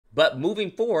But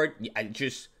moving forward,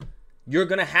 you're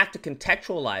going to have to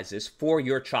contextualize this for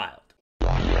your child.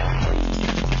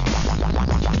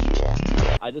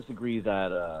 I disagree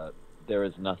that there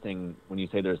is nothing, when you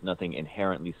say there's nothing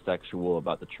inherently sexual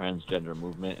about the transgender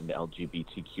movement and the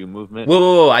LGBTQ movement.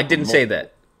 Whoa, I didn't say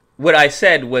that. What I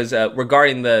said was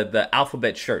regarding the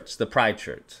alphabet shirts, the pride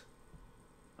shirts.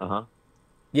 Uh-huh.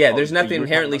 Yeah, there's nothing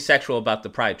inherently sexual about the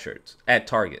pride shirts at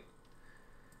Target.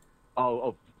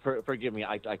 Forgive me.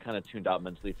 I kind of tuned out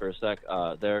mentally for a sec.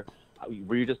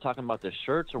 Were you just talking about the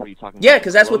shirts, or were you talking about... Yeah,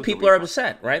 because that's what people are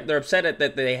upset, right? They're upset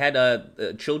that they had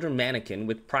a children mannequin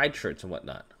with pride shirts and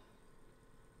whatnot.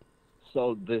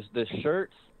 So the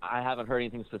shirts, I haven't heard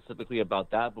anything specifically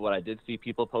about that, but what I did see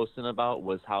people posting about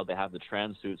was how they have the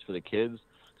trans suits for the kids.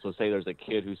 So say there's a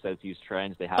kid who says he's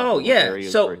trans, they have... Oh, yeah.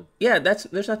 So, yeah,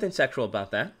 there's nothing sexual about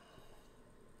that.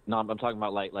 No, I'm talking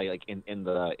about like in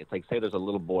the... It's like, say there's a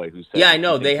little boy who says... Yeah, I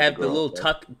know. They have the little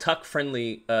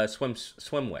tuck-friendly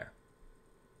swimwear.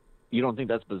 You don't think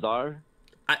that's bizarre?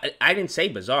 I didn't say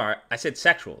bizarre. I said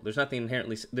sexual. There's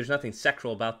nothing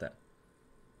sexual about that.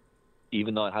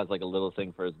 Even though it has like a little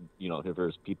thing for his, for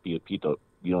his pito,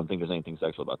 you don't think there's anything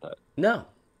sexual about that? No.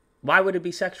 Why would it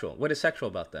be sexual? What is sexual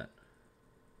about that?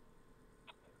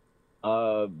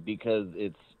 Because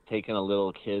it's taken a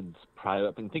little kid's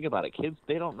private... And think about it. Kids,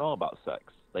 they don't know about sex.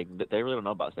 Like, they really don't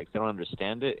know about sex. They don't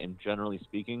understand it. And generally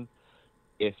speaking,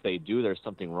 if they do, there's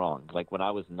something wrong. Like, when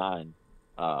I was 9...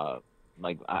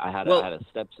 like I had a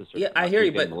stepsister. Yeah, I hear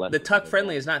you, but the tuck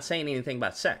friendly is not saying anything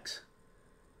about sex.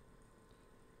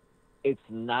 It's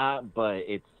not, but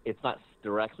it's not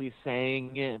directly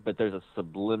saying it, but there's a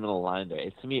subliminal line there.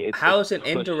 To me, it's... How is it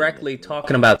indirectly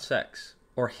talking about sex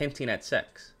or hinting at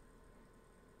sex?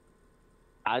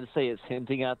 I'd say it's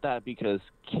hinting at that because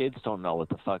kids don't know what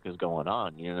the fuck is going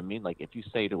on. You know what I mean? Like, if you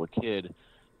say to a kid,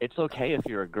 it's okay if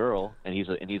you're a girl and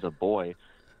he's a boy.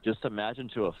 Just imagine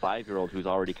to a 5-year-old who's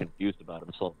already confused about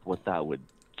himself what that would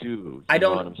do. I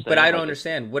don't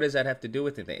understand. What does that have to do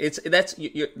with anything?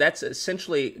 That's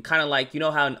essentially kind of like, you know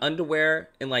how in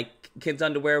underwear, in like kids'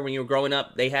 underwear when you were growing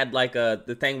up, they had like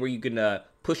the thing where you can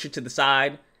push it to the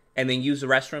side and then use the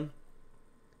restroom.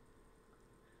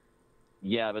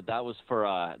 Yeah, but that was for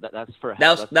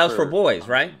that was for boys,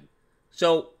 right?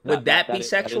 So would that be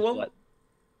sexual?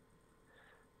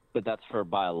 But that's for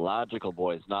biological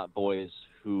boys, not boys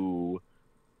who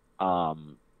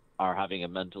are having a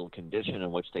mental condition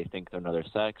in which they think they're another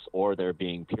sex, or they're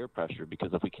being peer pressured.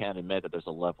 Because if we can't admit that there's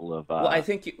a level of well, I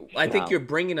think you're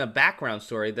bringing a background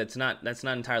story that's not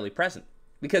entirely present.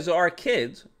 Because there are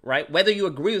kids, right, whether you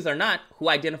agree with it or not, who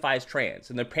identify as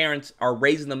trans, and their parents are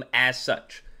raising them as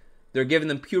such. They're giving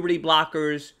them puberty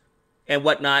blockers and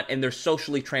whatnot, and they're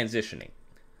socially transitioning.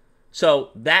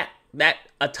 So that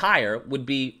attire would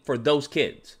be for those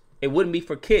kids. It wouldn't be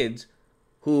for kids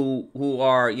who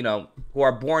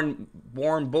are born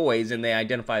boys and they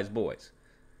identify as boys.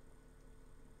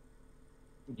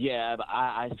 Yeah, but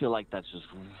I feel like that's just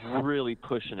really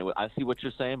pushing it. I see what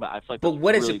you're saying, but I feel like... But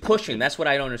what is it pushing? That's what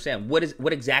I don't understand.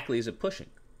 What exactly is it pushing?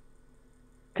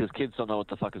 Because kids don't know what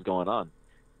the fuck is going on.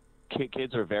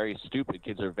 Kids are very stupid.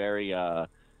 Kids are very... I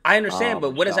understand,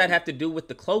 but what does that have to do with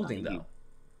the clothing, though?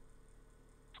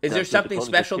 Is there something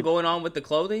special going on with the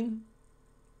clothing?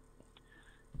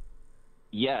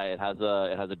 Yeah, it has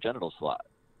a genital slot.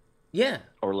 Yeah.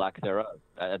 Or lack thereof.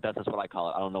 That's what I call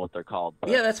it. I don't know what they're called. But...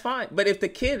 Yeah, that's fine. But if the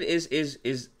kid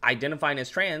is identifying as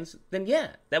trans, then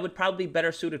yeah, that would probably be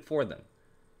better suited for them.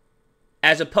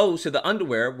 As opposed to the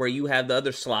underwear where you have the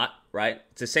other slot, right?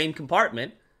 It's the same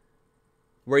compartment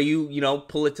where you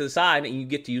pull it to the side and you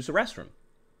get to use the restroom.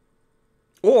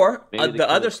 Or the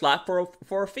other slot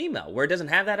for a female where it doesn't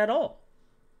have that at all.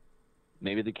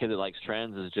 Maybe the kid that likes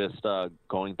trans is just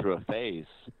going through a phase.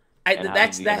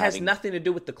 That has nothing to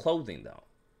do with the clothing, though.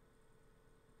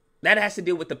 That has to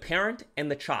do with the parent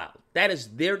and the child. That is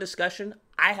their discussion.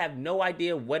 I have no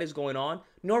idea what is going on,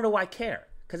 nor do I care,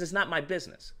 because it's not my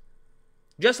business.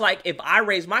 Just like if I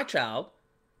raise my child,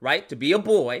 right, to be a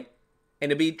boy and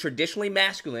to be traditionally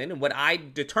masculine, and what I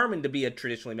determined to be a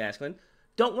traditionally masculine,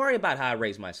 don't worry about how I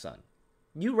raise my son.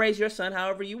 You raise your son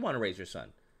however you want to raise your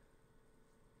son.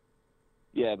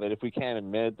 Yeah, but if we can't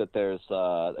admit that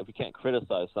if we can't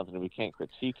criticize something, we can't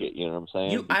critique it. You know what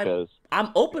I'm saying?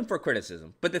 I'm open for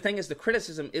criticism, but the thing is, the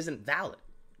criticism isn't valid.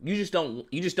 You just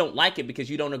don't like it because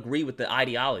you don't agree with the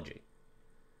ideology.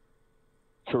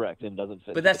 Correct, and doesn't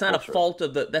fit. But that's not a fault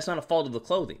of the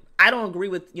clothing. I don't agree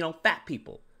with fat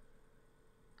people.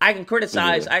 I can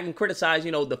criticize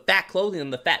the fat clothing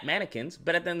and the fat mannequins,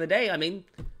 but at the end of the day, I mean,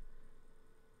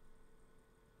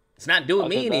 it's not doing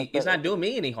me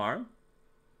any harm.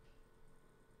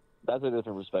 That's a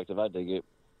different perspective. I dig it.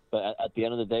 But at the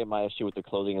end of the day, my issue with the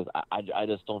clothing is I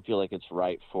just don't feel like it's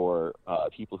right for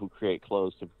people who create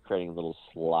clothes to be creating little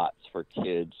slots for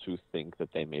kids who think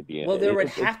that they may be in Well, it. there would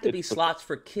have to be slots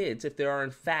for kids if there are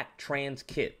in fact trans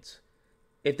kids.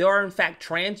 If there are in fact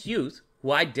trans youth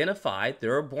who identify,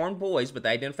 there are born boys, but they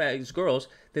identify as girls,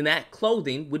 then that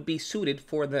clothing would be suited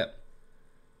for them.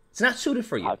 It's not suited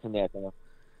for you.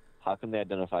 How can they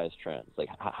identify as trans? Like,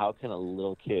 how can a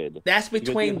little kid? That's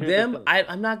between them.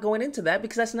 I'm not going into that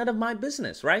because that's none of my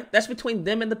business, right? That's between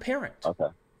them and the parent. Okay.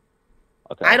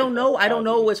 Okay. I don't know. I don't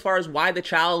know as far as why the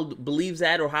child believes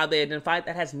that or how they identify it.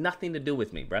 That has nothing to do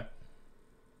with me, bruh.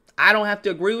 I don't have to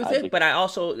agree with it, but I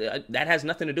also that has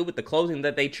nothing to do with the clothing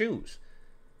that they choose.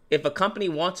 If a company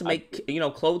wants to make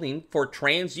clothing for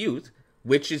trans youth,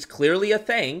 which is clearly a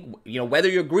thing, whether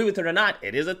you agree with it or not,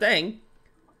 it is a thing.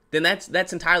 Then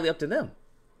that's entirely up to them.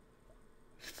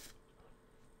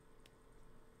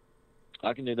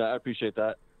 I can do that. I appreciate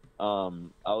that. I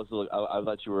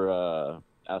thought you were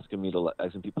asking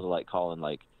people to like call and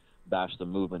like bash the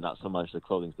movement, not so much the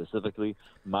clothing specifically.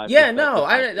 I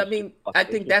mean, I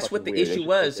think that's what the issue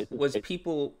was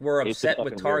people were upset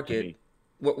with Target.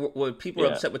 People were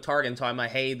upset with Target and talking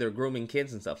about, hey, they're grooming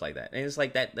kids and stuff like that. And it's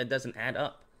like that doesn't add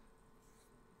up.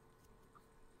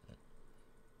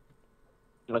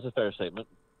 That's a fair statement.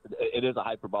 It is a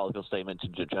hyperbolical statement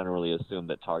to generally assume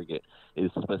that Target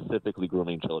is specifically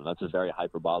grooming children. That's a very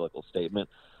hyperbolical statement.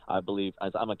 I believe,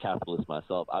 as I'm a capitalist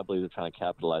myself, I believe they're trying to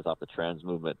capitalize off the trans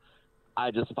movement.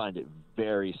 I just find it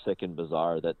very sick and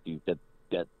bizarre that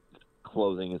that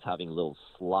clothing is having little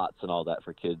slots and all that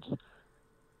for kids.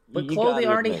 But clothing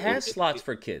already has slots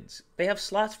for kids. They have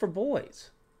slots for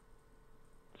boys.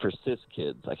 For cis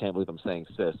kids. I can't believe I'm saying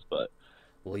cis, but...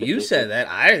 Well, you said that.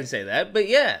 I didn't say that. But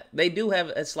yeah, they do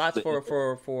have slots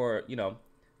for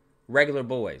regular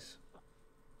boys.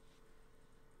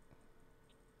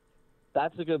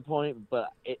 That's a good point, but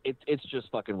it's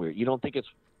just fucking weird. You don't think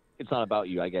it's not about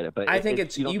you, I get it, but I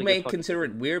think you may consider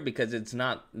it weird because it's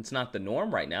not the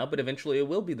norm right now, but eventually it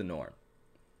will be the norm.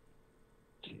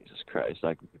 Jesus Christ,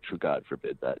 true God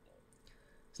forbid that.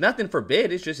 It's nothing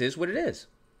forbid, it just is what it is.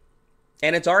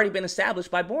 And it's already been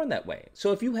established by Born That Way.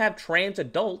 So if you have trans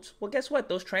adults, well, guess what?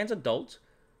 Those trans adults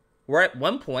were at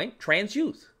one point trans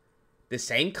youth. The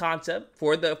same concept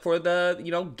for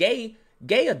the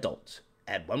gay adults.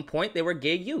 At one point, they were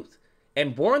gay youth.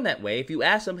 And Born That Way, if you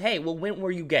ask them, hey, well, when were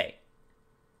you gay?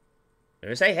 They're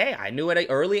going to say, hey, I knew at an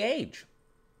early age.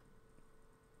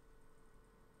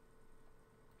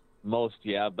 Most,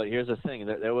 yeah, but here's the thing.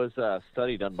 There was a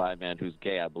study done by a man who's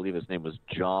gay. I believe his name was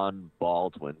John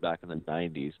Baldwin back in the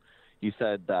 90s. He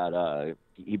said that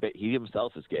he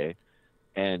himself is gay,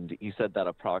 and he said that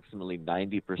approximately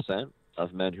 90%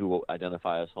 of men who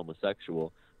identify as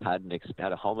homosexual had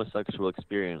a homosexual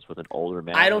experience with an older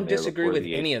man. I don't disagree with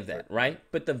any of that, right?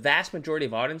 But the vast majority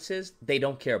of audiences, they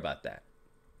don't care about that.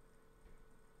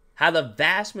 How the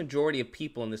vast majority of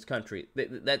people in this country,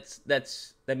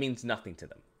 that means nothing to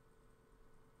them.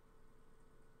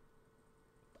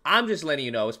 I'm just letting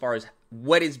you know as far as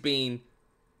what is going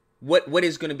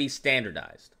to be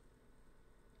standardized.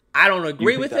 I don't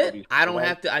agree with it. I don't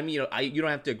have to. I mean, you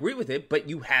don't have to agree with it, but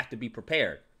you have to be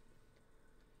prepared.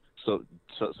 So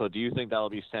do you think that'll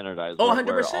be standardized? Oh, 100%.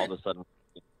 Where all of a sudden...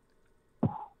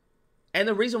 And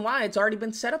the reason why, it's already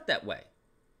been set up that way.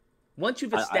 Once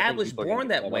you've established Born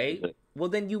That Way, well,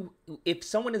 then if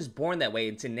someone is born that way,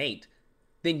 it's innate,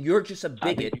 then you're just a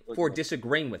bigot for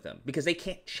disagreeing with them because they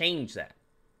can't change that.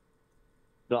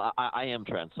 No, I am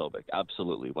transphobic.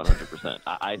 Absolutely, 100%.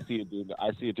 I see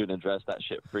a dude address that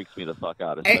shit freaks me the fuck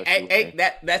out. Hey,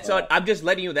 that's on. I'm just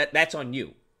letting you that's on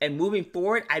you. And moving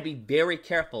forward, I'd be very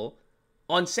careful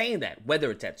on saying that,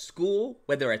 whether it's at school,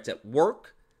 whether it's at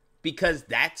work, because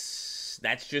that's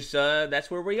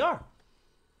where we are.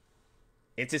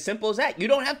 It's as simple as that. You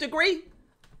don't have to agree.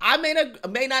 I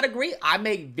may not agree. I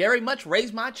may very much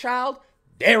raise my child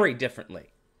very differently.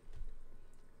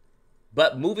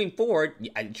 But moving forward,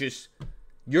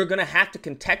 you're going to have to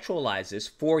contextualize this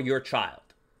for your child.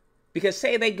 Because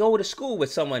say they go to school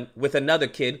with another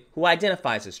kid who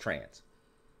identifies as trans.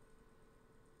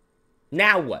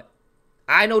 Now what?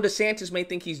 I know DeSantis may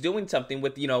think he's doing something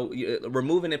with,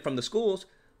 removing it from the schools.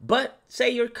 But say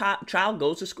your child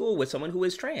goes to school with someone who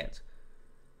is trans.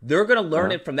 They're going to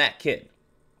learn it from that kid.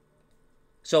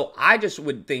 So I just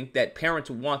would think that parents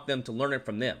would want them to learn it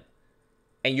from them.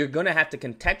 And you're going to have to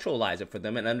contextualize it for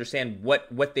them and understand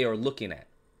what they are looking at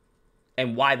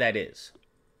and why that is.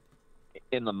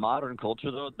 In the modern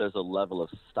culture, though, there's a level of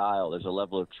style. There's a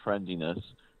level of trendiness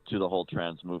to the whole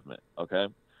trans movement, okay?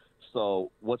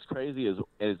 So what's crazy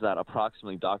is that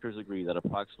approximately, doctors agree that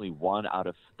approximately 1 out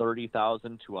of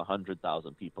 30,000 to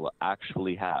 100,000 people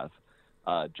actually have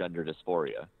gender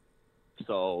dysphoria.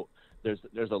 So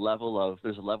there's a level of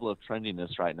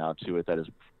trendiness right now to it that is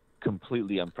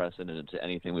completely unprecedented to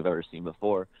anything we've ever seen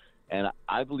before. And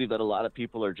I believe that a lot of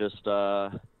people are just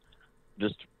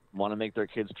want to make their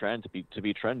kids trend to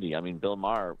be trendy. I mean, Bill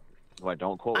Maher, who I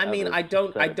don't quote. I mean, I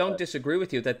don't disagree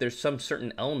with you that there's some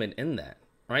certain element in that,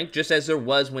 right? Just as there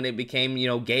was when it became,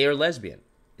 gay or lesbian.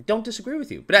 I don't disagree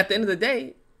with you, but at the end of the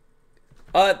day,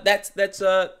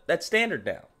 that's standard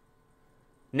now.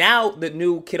 Now the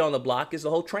new kid on the block is the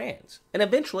whole trans, and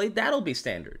eventually that'll be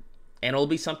standard, and it'll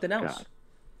be something else.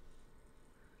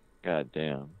 God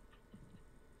damn.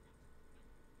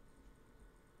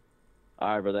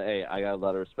 All right, brother. Hey, I got a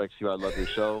lot of respect for you. I love your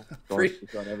show.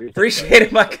 Appreciate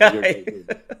it, my guy.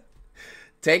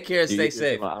 Take care and stay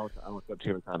safe. I won't keep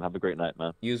you time. Have a great night,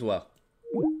 man. You as well.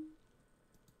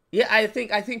 Yeah, I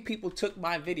think people took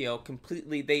my video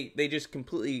completely. They just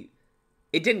completely.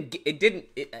 It didn't.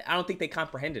 I don't think they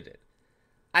comprehended it.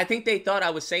 I think they thought I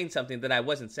was saying something that I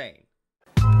wasn't saying.